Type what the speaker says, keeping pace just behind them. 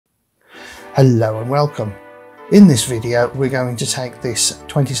Hello and welcome. In this video we're going to take this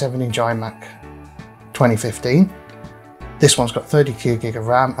 27-inch iMac 2015. This one's got 32 gig of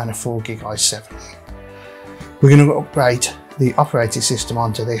RAM and a 4 gig i7. We're going to upgrade the operating system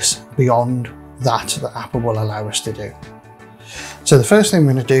onto this beyond that Apple will allow us to do. So the first thing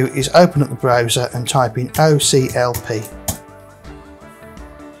we're going to do is open up the browser and type in OCLP.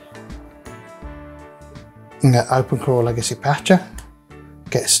 I'm going to OpenCore Legacy Patcher,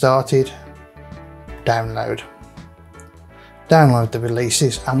 get started, download the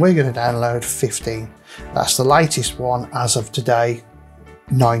releases, and we're going to download 15. That's the latest one as of today,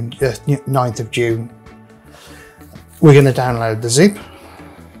 9th of June. We're going to download the zip,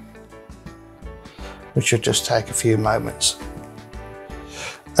 which should just take a few moments.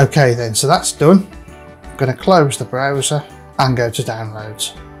 Okay then, so that's done. I'm going to close the browser and go to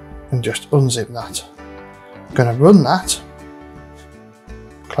downloads and just unzip that. I'm going to run that,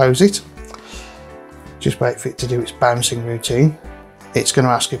 close it. Just wait for it to do its bouncing routine. It's going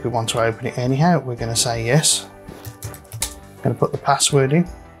to ask if we want to open it anyhow. We're going to say yes. I'm going to put the password in.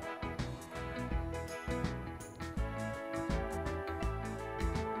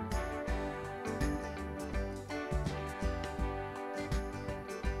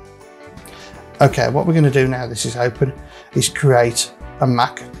 Okay, what we're going to do now this is open is create a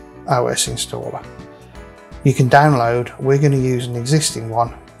Mac OS installer. You can download, we're going to use an existing one,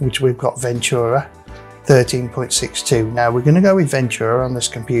 which we've got Ventura 13.62. Now we're going to go with Ventura on this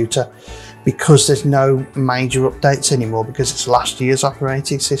computer because there's no major updates anymore because it's last year's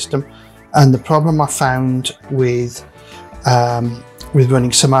operating system. And the problem I found with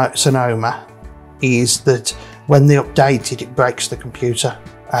running Sonoma is that when they update it, it breaks the computer,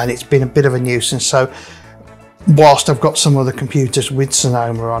 and it's been a bit of a nuisance. So whilst I've got some other computers with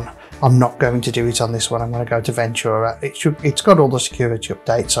Sonoma on, I'm not going to do it on this one. I'm going to go to Ventura. It's got all the security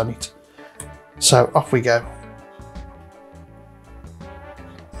updates on it. So off we go.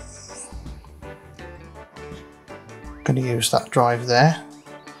 I'm going to use that drive there.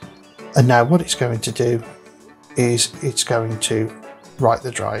 And now what it's going to do is it's going to write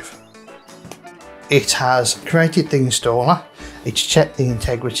the drive. It has created the installer. It's checked the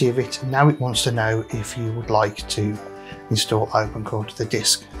integrity of it. Now it wants to know if you would like to install OpenCore to the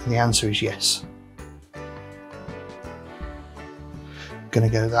disk. And the answer is yes. I'm going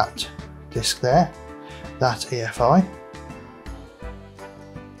to go that disk there, that EFI.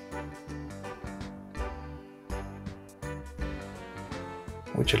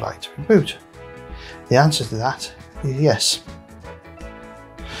 Would you like to reboot? The answer to that is yes.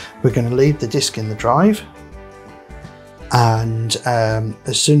 We're going to leave the disk in the drive, and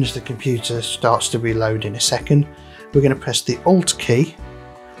as soon as the computer starts to reload in a second, we're going to press the Alt key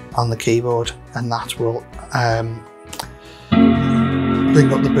on the keyboard, and that will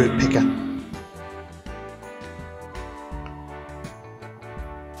bring up the boot picker.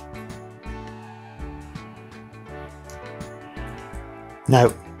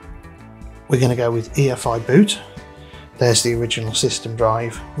 Now we're going to go with EFI boot. There's the original system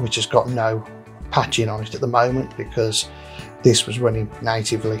drive, which has got no patching on it at the moment because this was running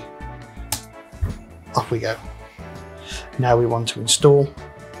natively. Off we go. Now we want to install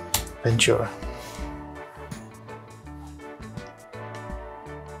Ventura.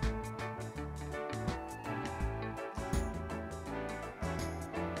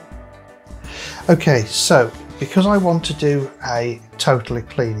 Okay, so because I want to do a totally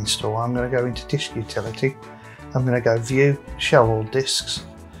clean install, I'm going to go into Disk Utility. I'm going to go View, Show All Disks.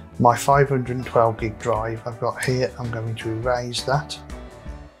 My 512 gig drive I've got here, I'm going to erase that.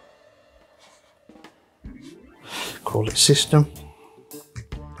 Call it System.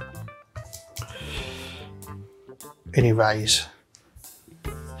 And erase.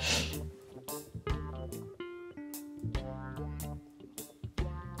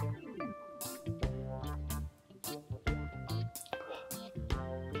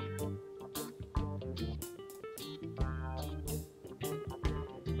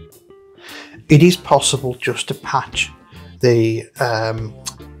 It is possible just to patch the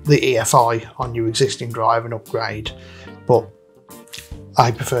EFI on your existing drive and upgrade, but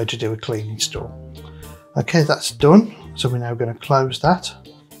I prefer to do a clean install. Okay, that's done. So we're now going to close that.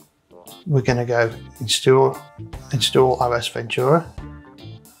 We're going to go install OS Ventura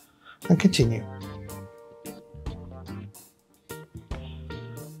and continue.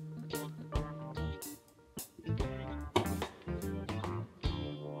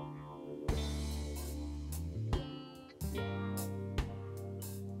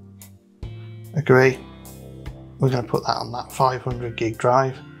 Agree. We're going to put that on that 500 gig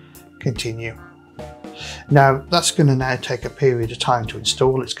drive. Continue. Now that's going to now take a period of time to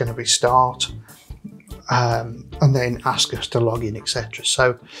install. It's going to restart and then ask us to log in, etc.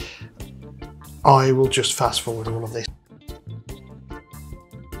 So I will just fast forward all of this.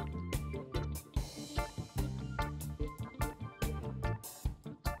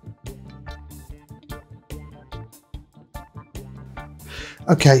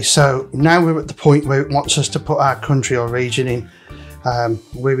 Okay, so now we're at the point where it wants us to put our country or region in.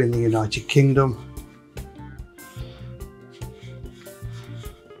 We're in the United Kingdom.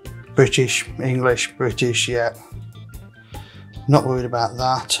 British, English, British, yeah. Not worried about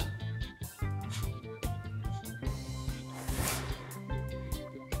that.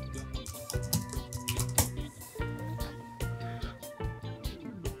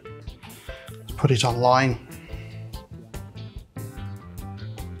 Let's put it online.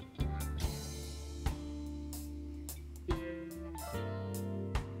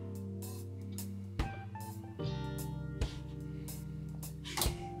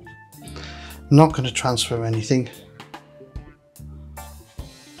 I'm not going to transfer anything.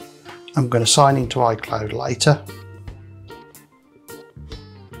 I'm going to sign into iCloud later.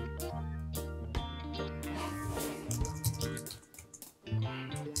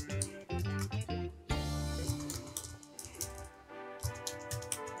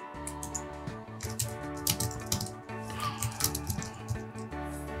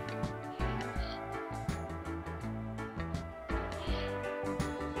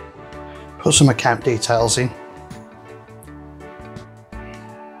 Put some account details in.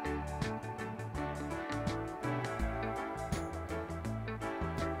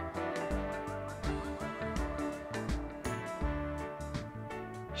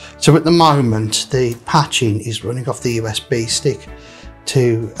 So at the moment the patching is running off the USB stick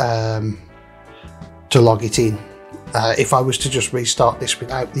to log it in. If I was to just restart this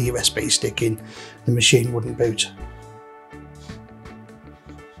without the USB stick in, the machine wouldn't boot.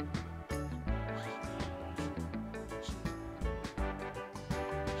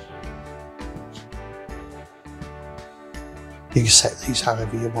 You can set these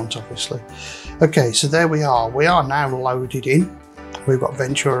however you want, obviously. Okay, so there we are. We are now loaded in. We've got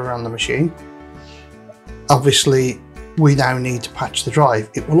Ventura around the machine. Obviously, we now need to patch the drive.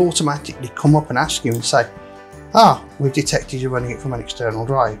 It will automatically come up and ask you and say, we've detected you're running it from an external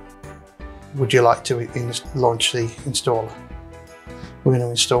drive. Would you like to launch the installer? We're going to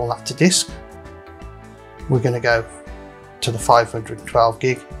install that to disk. We're going to go to the 512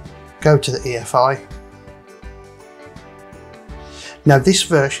 gig, go to the EFI. Now this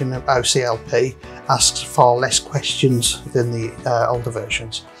version of OCLP asks far less questions than the older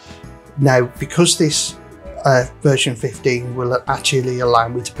versions. Now because this version 15 will actually allow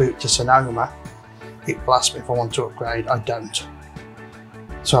me to boot to Sonoma, it will ask me if I want to upgrade. I don't.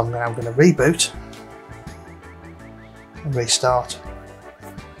 So I'm now going to reboot and restart.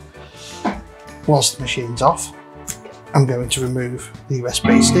 Whilst the machine's off, I'm going to remove the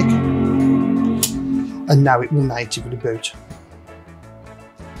USB stick and now it will natively boot.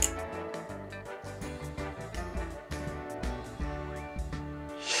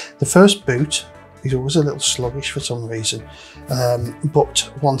 The first boot is always a little sluggish for some reason,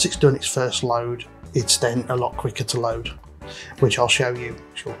 but once it's done its first load, it's then a lot quicker to load, which I'll show you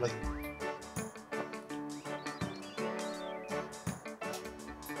shortly.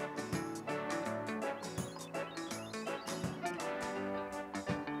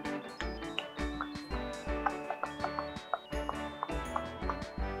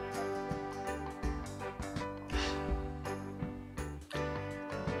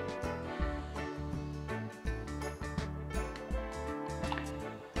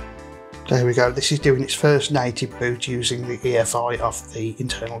 There we go, this is doing its first native boot using the EFI off the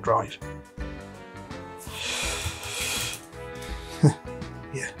internal drive.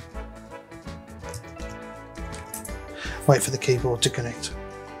 Yeah. Wait for the keyboard to connect.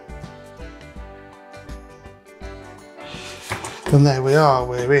 And there we are,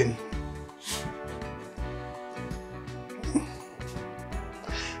 we're in.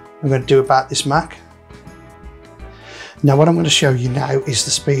 I'm going to do about this Mac. Now what I'm going to show you now is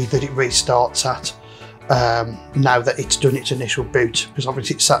the speed that it restarts at now that it's done its initial boot, because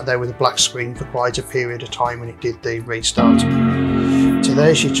obviously it sat there with a black screen for quite a period of time when it did the restart. So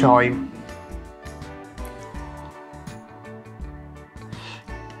there's your chime.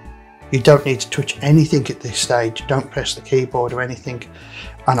 You don't need to touch anything at this stage, don't press the keyboard or anything,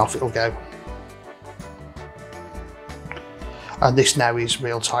 and off it'll go. And this now is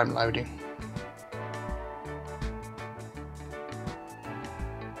real-time loading.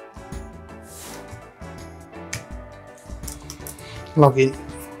 Log in.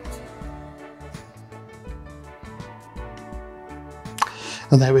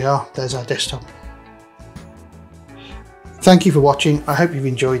 And there we are, there's our desktop. Thank you for watching. I hope you've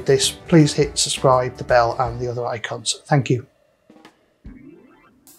enjoyed this. Please hit subscribe, the bell and the other icons. Thank you.